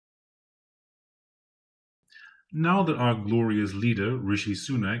Now that our glorious leader, Rishi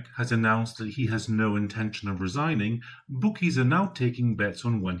Sunak, has announced that he has no intention of resigning, bookies are now taking bets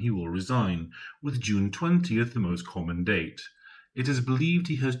on when he will resign, with June 20th the most common date. It is believed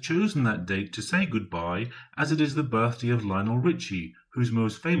he has chosen that date to say goodbye, as it is the birthday of Lionel Richie, whose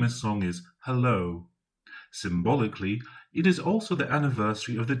most famous song is Hello. Symbolically, it is also the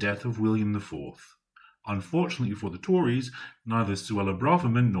anniversary of the death of William IV. Unfortunately for the Tories, neither Suella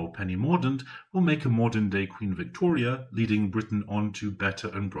Braverman nor Penny Mordaunt will make a modern-day Queen Victoria, leading Britain on to better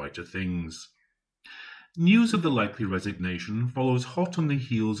and brighter things. News of the likely resignation follows hot on the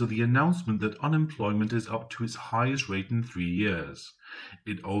heels of the announcement that unemployment is up to its highest rate in 3 years.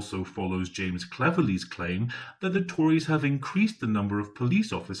 It also follows James Cleverly's claim that the Tories have increased the number of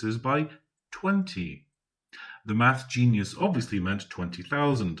police officers by 20. The math genius obviously meant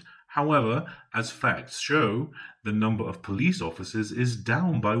 20,000. However, as facts show, the number of police officers is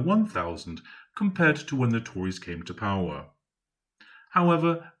down by 1,000 compared to when the Tories came to power.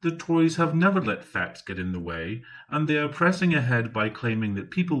 However, the Tories have never let facts get in the way, and they are pressing ahead by claiming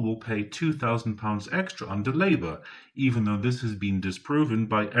that people will pay £2,000 extra under Labour, even though this has been disproven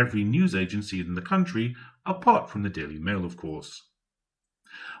by every news agency in the country, apart from the Daily Mail, of course.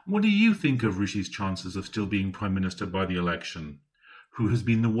 What do you think of Rishi's chances of still being Prime Minister by the election? Who has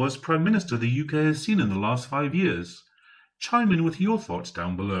been the worst Prime Minister the UK has seen in the last 5 years? Chime in with your thoughts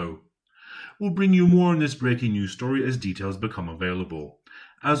down below. We'll bring you more on this breaking news story as details become available.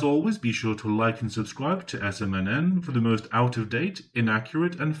 As always, be sure to like and subscribe to SMNN for the most out-of-date,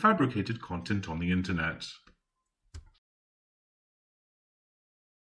 inaccurate and fabricated content on the internet.